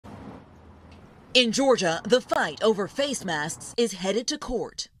In Georgia, the fight over face masks is headed to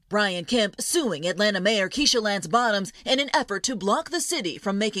court. Kemp suing Atlanta Mayor Keisha Bottoms in an effort to block the city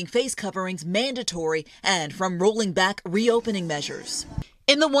from making face coverings mandatory and from rolling back reopening measures.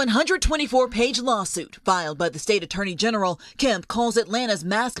 In the 124-page lawsuit filed by the state attorney general, Kemp calls Atlanta's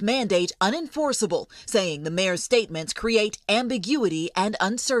mask mandate unenforceable, saying the mayor's statements create ambiguity and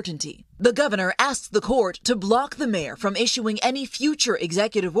uncertainty. The governor asks the court to block the mayor from issuing any future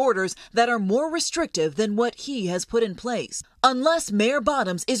executive orders that are more restrictive than what he has put in place. Unless Mayor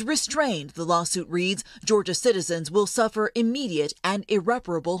Bottoms is restrained, the lawsuit reads, Georgia citizens will suffer immediate and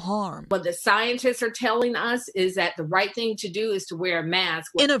irreparable harm. What the scientists are telling us is that the right thing to do is to wear a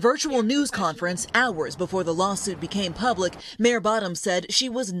mask. In a virtual news conference hours before the lawsuit became public, Mayor Bottoms said she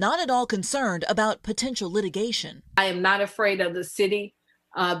was not at all concerned about potential litigation. I am not afraid of the city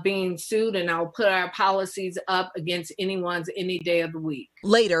being sued, and I'll put our policies up against anyone's any day of the week.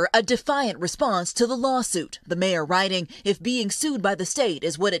 Later, a defiant response to the lawsuit, the mayor writing, if being sued by the state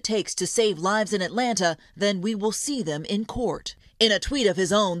is what it takes to save lives in Atlanta, then we will see them in court. In a tweet of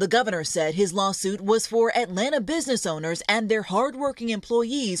his own, the governor said his lawsuit was for Atlanta business owners and their hardworking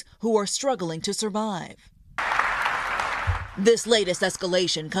employees who are struggling to survive. This latest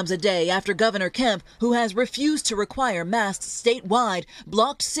escalation comes a day after Governor Kemp, who has refused to require masks statewide,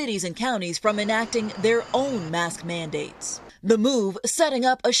 blocked cities and counties from enacting their own mask mandates. The move setting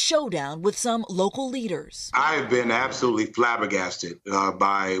up a showdown with some local leaders. I have been absolutely flabbergasted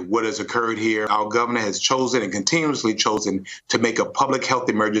by what has occurred here. Our governor has chosen and continuously chosen to make a public health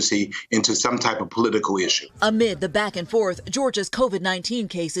emergency into some type of political issue. Amid the back and forth, Georgia's COVID-19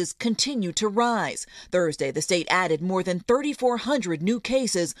 cases continue to rise. Thursday, the state added more than 3,400 new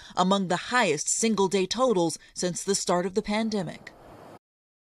cases, among the highest single-day totals since the start of the pandemic.